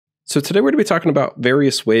So today we're going to be talking about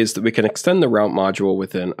various ways that we can extend the route module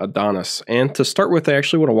within Adonis. And to start with, I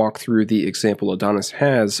actually want to walk through the example Adonis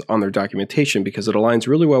has on their documentation because it aligns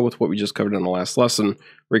really well with what we just covered in the last lesson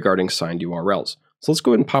regarding signed URLs. So let's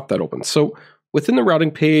go ahead and pop that open. So within the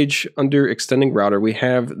routing page under extending router, we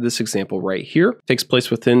have this example right here. It takes place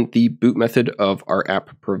within the boot method of our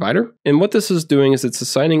app provider. And what this is doing is it's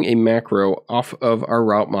assigning a macro off of our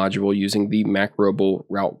route module using the Macroable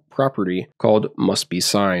route property called must be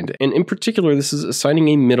signed. And in particular, this is assigning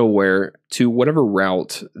a middleware to whatever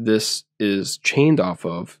route this is chained off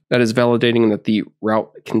of that is validating that the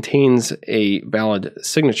route contains a valid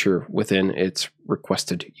signature within its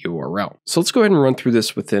requested URL. So let's go ahead and run through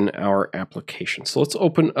this within our application. So let's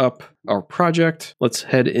open up our project. Let's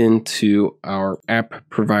head into our app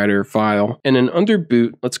provider file. And then under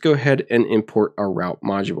boot, let's go ahead and import our route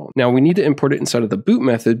module. Now we need to import it inside of the boot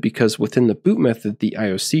method because within the boot method, the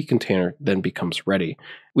IOC container then becomes ready.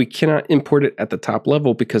 We cannot import it at the top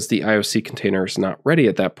level because the IOC container is not ready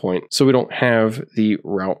at that point. So we don't have the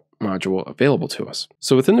route module available to us.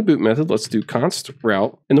 So within the boot method, let's do const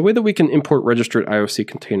route. And the way that we can import registered IOC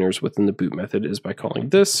containers within the boot method is by calling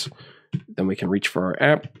this. Then we can reach for our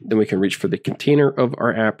app. Then we can reach for the container of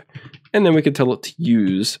our app. And then we can tell it to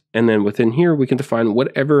use. And then within here, we can define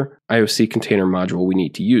whatever IOC container module we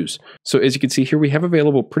need to use. So as you can see here, we have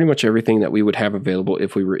available pretty much everything that we would have available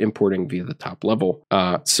if we were importing via the top level.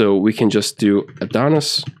 So we can just do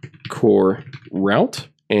Adonis core route.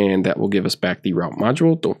 And that will give us back the route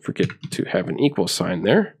module. Don't forget to have an equal sign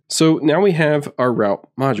there. So now we have our route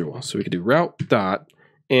module. So we can do route dot,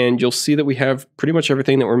 and you'll see that we have pretty much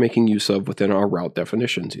everything that we're making use of within our route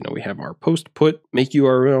definitions. You know, we have our post, put, make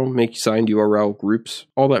URL, make signed URL, groups,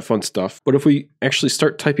 all that fun stuff. But if we actually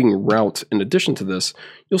start typing route in addition to this,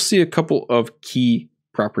 you'll see a couple of key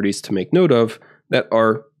properties to make note of that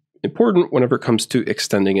are important whenever it comes to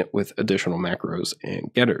extending it with additional macros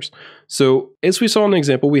and getters. So as we saw in the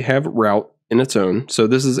example, we have route in its own. So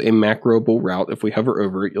this is a macroable route. If we hover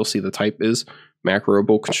over it, you'll see the type is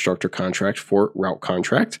Macroable constructor contract for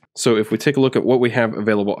RouteContract. So if we take a look at what we have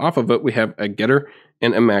available off of it, we have a getter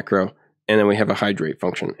and a macro, and then we have a hydrate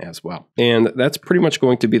function as well. And that's pretty much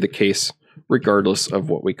going to be the case regardless of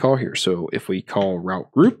what we call here. So if we call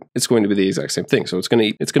route group, it's going to be the exact same thing. So it's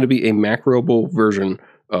going to be a macroable version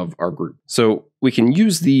of our group. So we can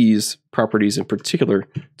use these properties in particular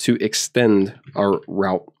to extend our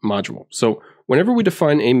route module. So whenever we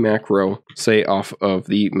define a macro, say off of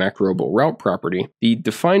the macroable route property, the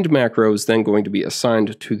defined macro is then going to be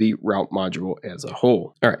assigned to the route module as a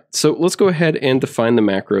whole. All right, so let's go ahead and define the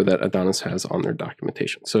macro that Adonis has on their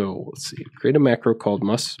documentation. So let's see, create a macro called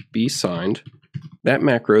must be signed. That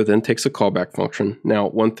macro then takes a callback function. Now,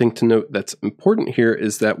 one thing to note that's important here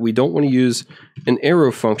is that we don't want to use an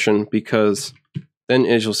arrow function because then,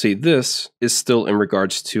 as you'll see, this is still in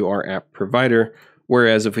regards to our app provider.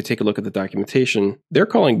 Whereas if we take a look at the documentation, they're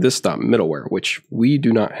calling this .middleware, which we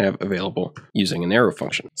do not have available using an arrow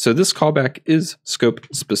function. So this callback is scope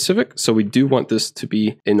specific. So we do want this to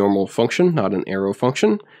be a normal function, not an arrow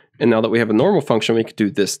function. And now that we have a normal function, we can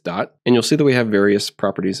do this dot, and you'll see that we have various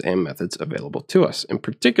properties and methods available to us. In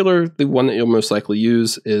particular, the one that you'll most likely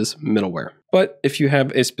use is middleware. But if you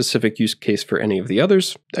have a specific use case for any of the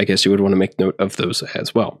others, I guess you would want to make note of those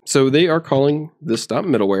as well. So they are calling this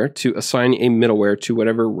 .middleware to assign a middleware to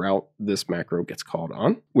whatever route this macro gets called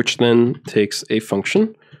on, which then takes a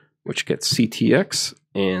function, which gets ctx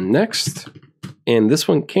and next. And this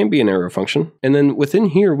one can be an arrow function. And then within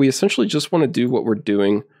here, we essentially just want to do what we're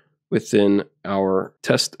doing within our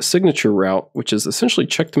test signature route, which is essentially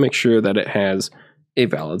check to make sure that it has a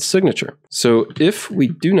valid signature. So if we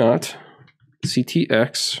do not,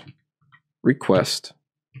 ctx request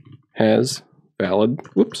has valid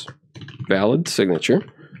signature.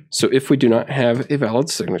 So if we do not have a valid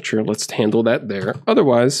signature, let's handle that there.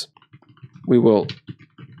 Otherwise, we will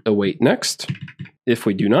await next. If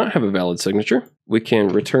we do not have a valid signature, we can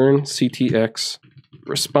return ctx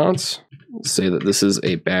response, say that this is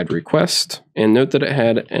a bad request, and note that it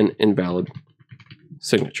had an invalid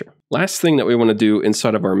signature. Last thing that we want to do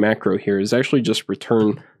inside of our macro here is actually just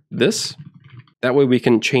return this. That way we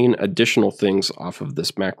can chain additional things off of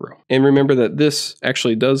this macro. And remember that this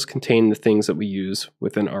actually does contain the things that we use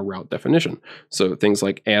within our route definition. So things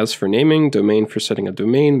like as for naming, domain for setting a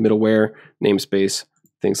domain, middleware, namespace,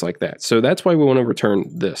 things like that. So that's why we want to return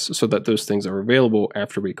this, so that those things are available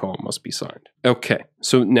after we call must be signed. Okay,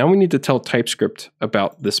 so now we need to tell TypeScript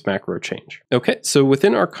about this macro change. Okay, so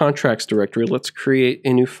within our contracts directory, let's create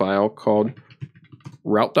a new file called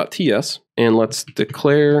route.ts, and let's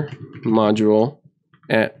declare module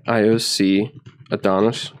at IOC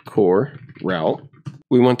Adonis core route.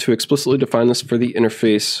 we want to explicitly define this for the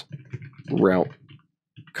interface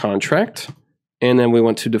RouteContract, and then we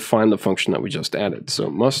want to define the function that we just added. So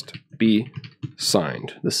it must be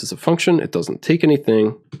signed. This is a function. It doesn't take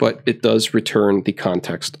anything, but it does return the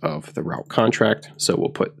context of the RouteContract. So we'll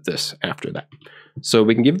put this after that. So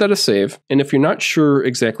we can give that a save. And if you're not sure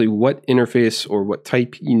exactly what interface or what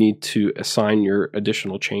type you need to assign your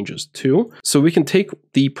additional changes to, so we can take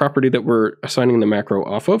the property that we're assigning the macro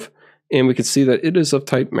off of, and we can see that it is of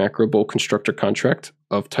type Macroable constructor contract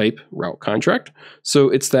of type RouteContract. So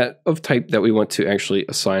it's that of type that we want to actually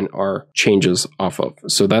assign our changes off of.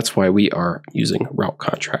 So that's why we are using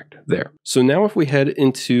RouteContract there. So now if we head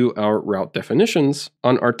into our route definitions,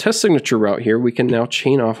 on our test signature route here, we can now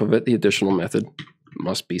chain off of it the additional method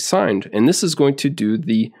must be signed. And this is going to do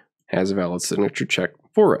the has a valid signature check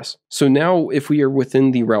for us. So now if we are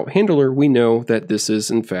within the route handler, we know that this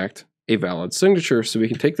is in fact a valid signature. So we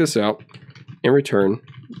can take this out and return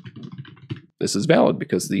this is valid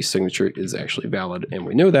because the signature is actually valid. And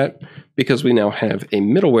we know that because we now have a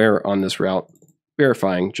middleware on this route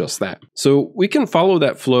verifying just that. So we can follow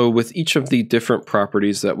that flow with each of the different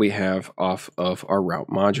properties that we have off of our route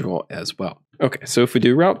module as well. Okay, so if we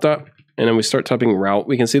do route dot, and then we start typing route,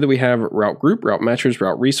 we can see that we have route group, route matchers,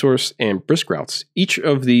 route resource, and brisk routes. Each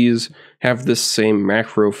of these have this same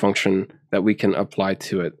macro function that we can apply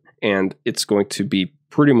to it. And it's going to be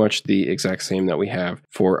pretty much the exact same that we have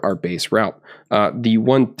for our base route. The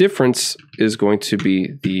one difference is going to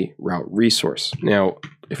be the route resource. Now,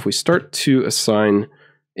 if we start to assign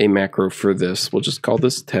a macro for this, we'll just call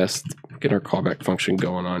this test, get our callback function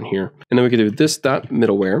going on here. And then we can do this dot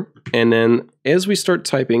middleware. And then as we start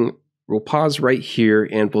typing, we'll pause right here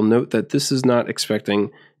and we'll note that this is not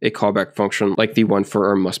expecting a callback function like the one for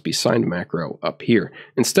our must be signed macro up here.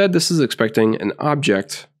 Instead, this is expecting an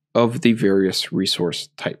object of the various resource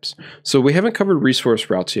types. So we haven't covered resource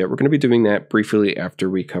routes yet. We're going to be doing that briefly after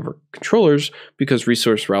we cover controllers because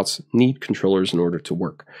resource routes need controllers in order to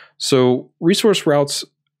work. So resource routes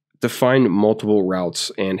define multiple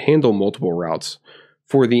routes and handle multiple routes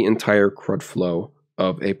for the entire CRUD flow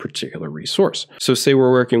of a particular resource. So say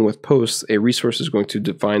we're working with posts, a resource is going to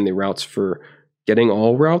define the routes for getting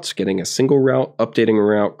all routes, getting a single route, updating a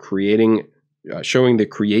route, creating, showing the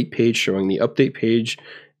create page, showing the update page,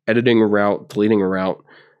 editing a route, deleting a route.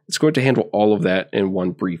 It's going to handle all of that in one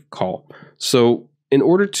brief call. So in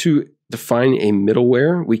order to define a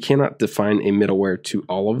middleware, we cannot define a middleware to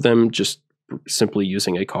all of them just simply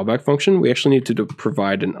using a callback function. We actually need to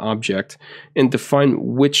provide an object and define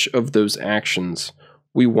which of those actions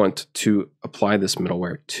we want to apply this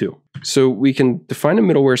middleware to. So we can define a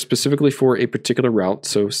middleware specifically for a particular route.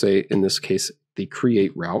 So say in this case, the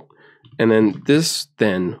create route. And then this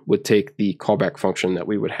then would take the callback function that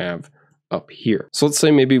we would have up here. So let's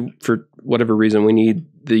say maybe for whatever reason, we need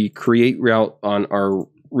the create route on our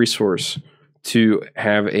resource to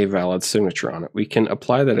have a valid signature on it. We can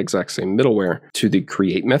apply that exact same middleware to the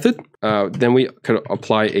create method. Then we could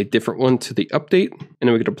apply a different one to the update, and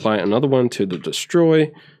then we could apply another one to the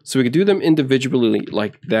destroy. So we could do them individually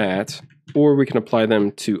like that, or we can apply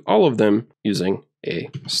them to all of them using a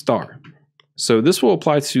star. So this will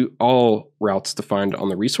apply to all routes defined on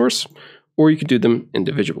the resource, or you could do them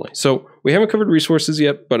individually. So we haven't covered resources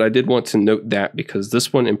yet, but I did want to note that because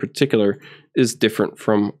this one in particular is different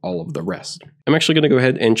from all of the rest. I'm actually going to go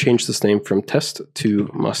ahead and change this name from test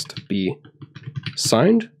to must be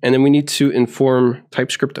signed. And then we need to inform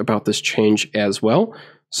TypeScript about this change as well.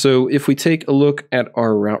 So if we take a look at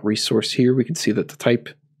our route resource here, we can see that the type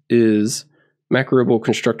is Macroable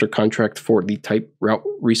constructor contract for the type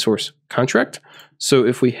RouteResourceContract. So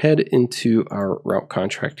if we head into our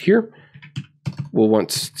RouteContract here, we'll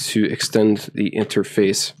want to extend the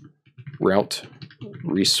interface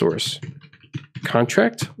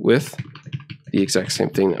RouteResourceContract with the exact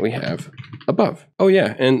same thing that we have above. Oh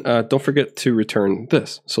yeah, and don't forget to return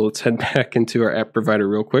this. So let's head back into our app provider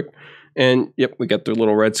real quick. And yep, we got the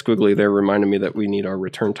little red squiggly there reminding me that we need our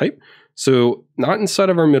return type. So not inside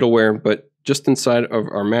of our middleware, but just inside of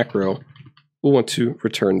our macro, we'll want to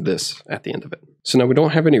return this at the end of it. So now we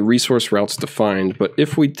don't have any resource routes defined, but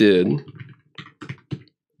if we did,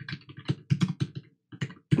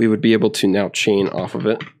 we would be able to now chain off of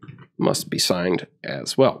it, must be signed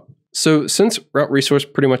as well. So since route resource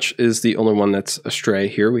pretty much is the only one that's astray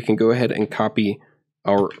here, we can go ahead and copy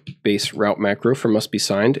our base route macro for must be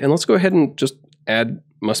signed. And let's go ahead and just add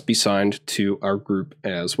must be signed to our group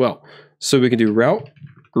as well. So we can do route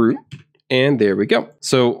group, and there we go.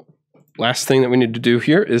 So last thing that we need to do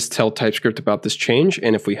here is tell TypeScript about this change.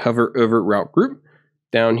 And if we hover over route group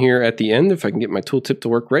down here at the end, if I can get my tooltip to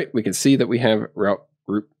work right, we can see that we have route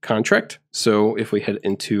RouteGroupContract. So if we head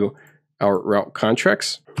into our route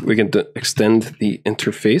contracts, we can extend the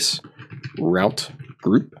interface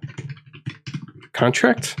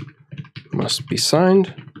RouteGroupContract must be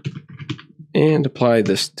signed and apply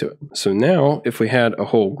this to it. So now if we had a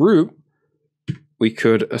whole group, we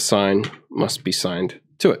could assign must be signed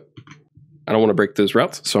to it. I don't want to break those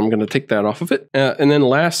routes, so I'm going to take that off of it. And then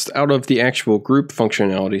last, out of the actual group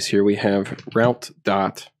functionalities here, we have route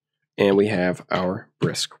dot, and we have our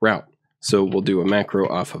Brisk Route. So we'll do a macro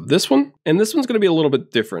off of this one, and this one's going to be a little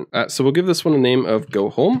bit different. So we'll give this one a name of go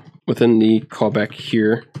home within the callback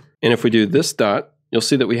here. And if we do this dot, you'll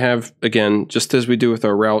see that we have, again, just as we do with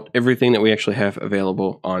our route, everything that we actually have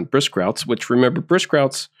available on Brisk Routes, which remember, Brisk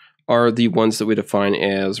Routes are the ones that we define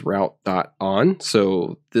as route.on.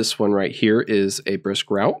 So this one right here is a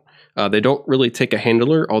Brisk Route. They don't really take a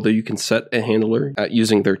handler, although you can set a handler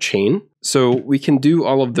using their chain. So we can do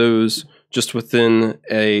all of those just within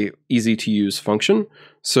a easy to use function.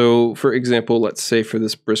 So for example, let's say for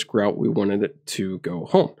this Brisk Route, we wanted it to go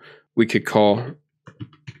home. We could call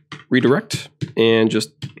redirect and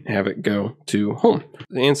just have it go to home.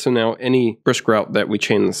 And so now any Brisk Route that we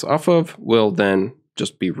chain this off of will then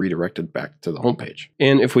just be redirected back to the home page.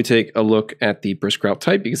 And if we take a look at the Brisk Route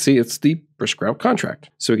type, you can see it's the BriskRouteContract.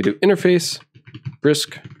 So we can do interface,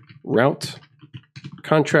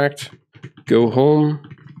 BriskRouteContract, go home,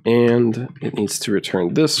 and it needs to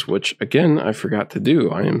return this, which again, I forgot to do.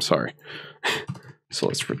 I am sorry. So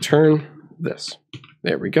let's return this.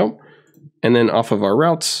 There we go. And then off of our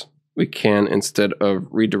routes, we can, instead of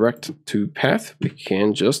redirect to path, we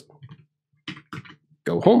can just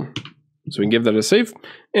go home. So we can give that a save,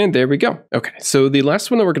 and there we go. Okay, so the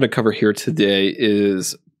last one that we're going to cover here today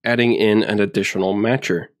is adding in an additional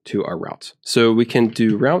matcher to our routes. So we can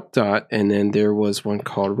do route dot, and then there was one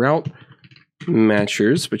called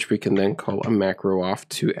RouteMachers, which we can then call a macro off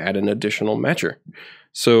to add an additional matcher.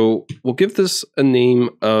 So we'll give this a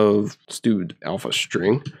name of std alpha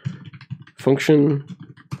string function,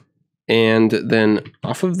 and then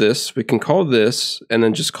off of this, we can call this, and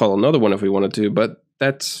then just call another one if we wanted to, but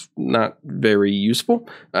that's not very useful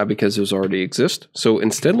because those already exist. So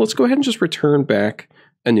instead, let's go ahead and just return back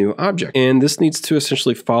a new object. And this needs to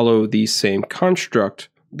essentially follow the same construct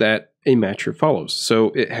that a matcher follows. So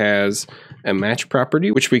it has a match property,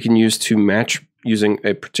 which we can use to match using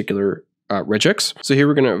a particular regex. So here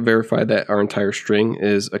we're going to verify that our entire string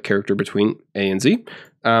is a character between A and Z.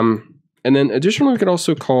 And then additionally, we could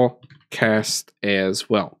also call cast as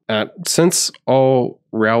well. Since all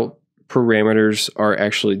route parameters are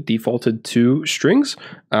actually defaulted to strings,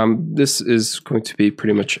 this is going to be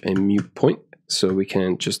pretty much a mute point. So we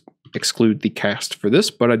can just exclude the cast for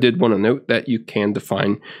this, but I did want to note that you can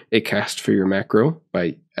define a cast for your macro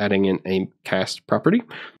by adding in a cast property.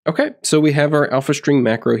 Okay, so we have our alpha string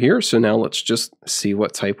macro here. So now let's just see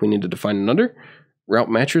what type we need to define it under.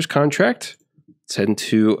 RouteMachersContract. Let's head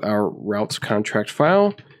into our RouteContract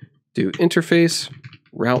file, do interface,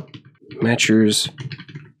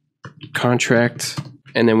 RouteMachersContract,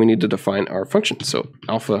 and then we need to define our function. So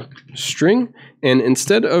alpha string, and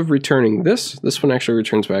instead of returning this one actually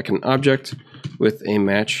returns back an object with a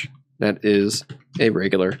match that is a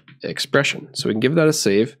regular expression. So we can give that a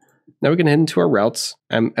save. Now we can head into our routes.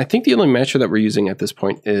 I think the only matcher that we're using at this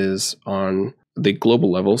point is on the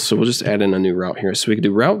global level, so we'll just add in a new route here. So we can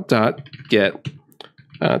do route.get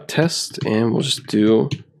test, and we'll just do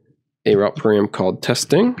a route param called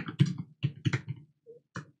testing.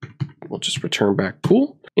 We'll just return back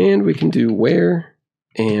cool, and we can do where,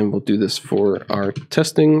 and we'll do this for our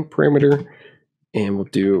testing parameter, and we'll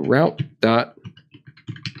do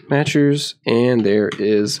route.matchers, and there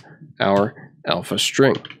is our alpha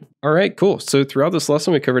string. All right, cool. So throughout this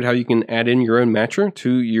lesson, we covered how you can add in your own matcher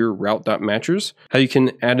to your route.matchers, how you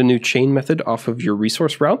can add a new chain method off of your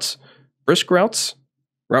resource routes, Brisk routes,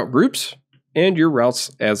 route groups, and your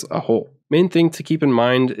routes as a whole. Main thing to keep in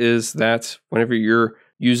mind is that whenever you're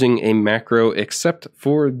using a macro, except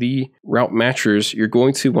for the route matchers, you're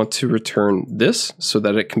going to want to return this so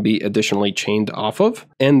that it can be additionally chained off of.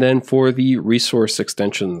 And then for the resource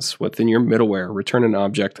extensions within your middleware, return an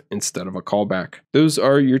object instead of a callback. Those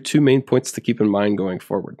are your two main points to keep in mind going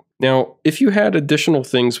forward. Now, if you had additional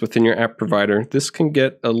things within your app provider, this can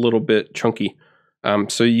get a little bit chunky.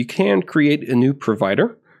 So you can create a new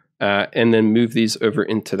provider and then move these over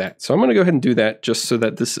into that. So I'm going to go ahead and do that just so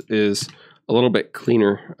that this is a little bit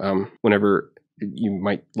cleaner whenever you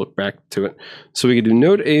might look back to it. So we can do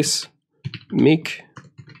node ace make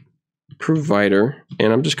provider,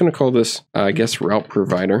 and I'm just going to call this, I guess, route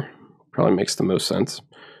provider. Probably makes the most sense.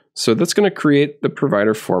 So that's going to create the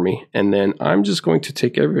provider for me. And then I'm just going to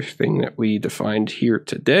take everything that we defined here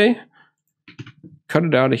today, cut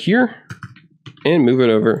it out of here, and move it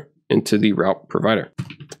over into the route provider.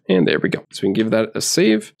 And there we go. So we can give that a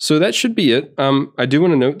save. So that should be it. I do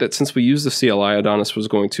want to note that since we use the CLI, Adonis was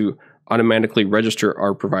going to automatically register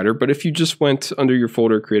our provider. But if you just went under your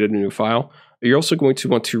folder, created a new file, you're also going to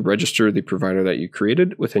want to register the provider that you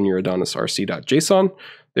created within your Adonis rc.json.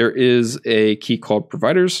 There is a key called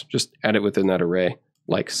providers. Just add it within that array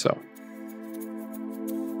like so.